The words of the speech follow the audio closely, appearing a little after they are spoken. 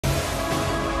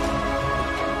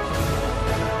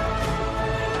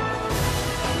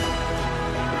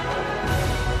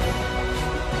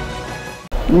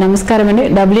నమస్కారం అండి.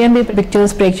 WMB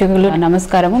pictures ప్రేక్షకులు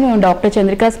నమస్కారము. మేము డాక్టర్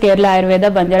చంద్రిక కేరళ ఆయుర్వేద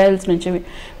బంజారాహిల్స్ నుంచి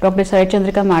డాక్టర్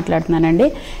చంద్రిక మాట్లాడుతున్నానండి.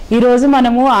 ఈరోజు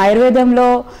మనము ఆయుర్వేదంలో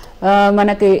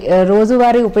మనకి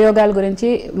రోజువారీ ఉపయోగాల గురించి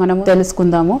మనము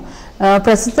తెలుసుకుందాము.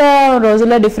 ప్రస్తుత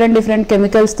రోజుల్లో డిఫరెంట్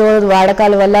కెమికల్స్తో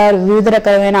వాడకాల వల్ల వివిధ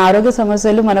రకమైన ఆరోగ్య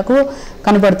సమస్యలు మనకు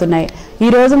కనబడుతున్నాయి.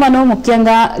 ఈరోజు మనం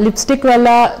ముఖ్యంగా లిప్స్టిక్ వల్ల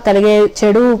కలిగే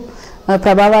చెడు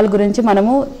ప్రభావాల గురించి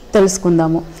మనము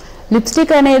తెలుసుకుందాము. లిప్స్టిక్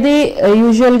అనేది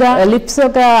యూజువల్గా లిప్స్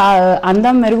ఒక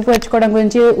అందం మెరుగుపరచుకోవడం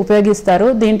గురించి ఉపయోగిస్తారు.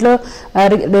 దీంట్లో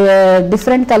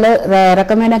డిఫరెంట్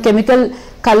రకమైన కెమికల్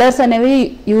కలర్స్ అనేవి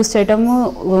యూజ్ చేయటము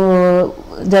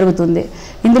జరుగుతుంది.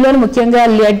 ఇందులో ముఖ్యంగా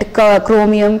లెడ్,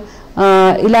 క్రోమియం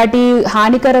ఇలాంటి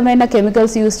హానికరమైన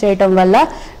కెమికల్స్ యూజ్ చేయటం వల్ల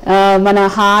మన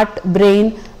హార్ట్, బ్రెయిన్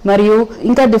మరియు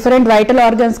ఇంకా డిఫరెంట్ వైటల్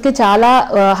ఆర్గన్స్కి చాలా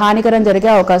హానికరం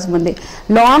జరిగే అవకాశం ఉంది.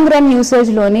 లాంగ్ రన్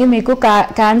యూసేజ్లోని మీకు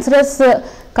క్యాన్సరస్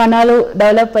కణాలు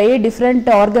డెవలప్ అయ్యి డిఫరెంట్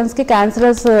ఆర్గన్స్కి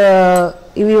క్యాన్సరస్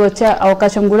ఇవి వచ్చే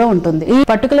అవకాశం కూడా ఉంటుంది. ఈ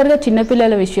పర్టికులర్గా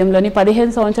చిన్నపిల్లల విషయంలోని 15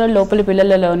 సంవత్సరాల లోపలి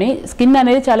పిల్లలలోని స్కిన్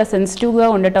అనేది చాలా సెన్సిటివ్గా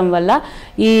ఉండటం వల్ల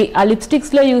ఆ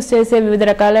లిప్స్టిక్స్లో యూజ్ చేసే వివిధ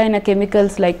రకాలైన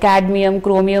కెమికల్స్ లైక్ కాడ్మియం,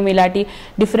 క్రోమియం ఇలాంటి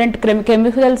different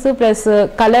chemicals plus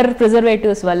colour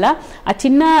preservatives వల్ల ఆ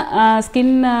చిన్న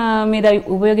స్కిన్ మీద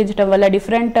ఉపయోగించడం వల్ల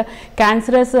డిఫరెంట్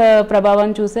క్యాన్సరస్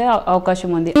ప్రభావం చూసే అవకాశం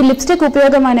ఉంది. ఈ లిప్స్టిక్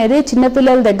ఉపయోగం అనేది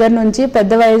చిన్నపిల్లల దగ్గర నుంచి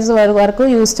పెద్ద వయసు వరకు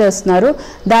యూజ్ చేస్తున్నారు.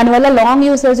 దానివల్ల లాంగ్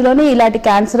యూసేజ్లోని ఇలాంటి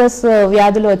క్యాన్సరస్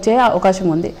వ్యాధులు వచ్చే అవకాశం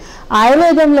ఉంది.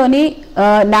 ఆయుర్వేదంలోని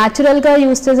న్యాచురల్గా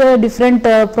యూజ్ చేసే డిఫరెంట్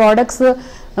ప్రోడక్ట్స్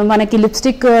మనకి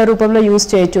లిప్స్టిక్ రూపంలో యూజ్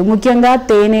చేయొచ్చు. ముఖ్యంగా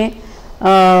తేనె,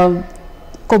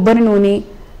 కొబ్బరి నూనె,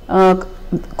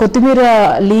 కొత్తిమీర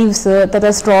లీవ్స్,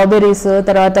 తర్వాత స్ట్రాబెర్రీస్,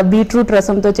 తర్వాత బీట్రూట్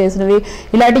రసంతో చేసినవి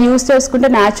ఇలాంటి యూజ్ చేసుకుంటే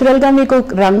న్యాచురల్గా మీకు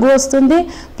రంగు వస్తుంది.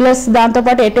 ప్లస్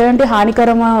దాంతోపాటు ఎటువంటి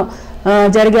హానికరం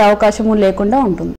జరిగే అవకాశము లేకుండా ఉంటుంది.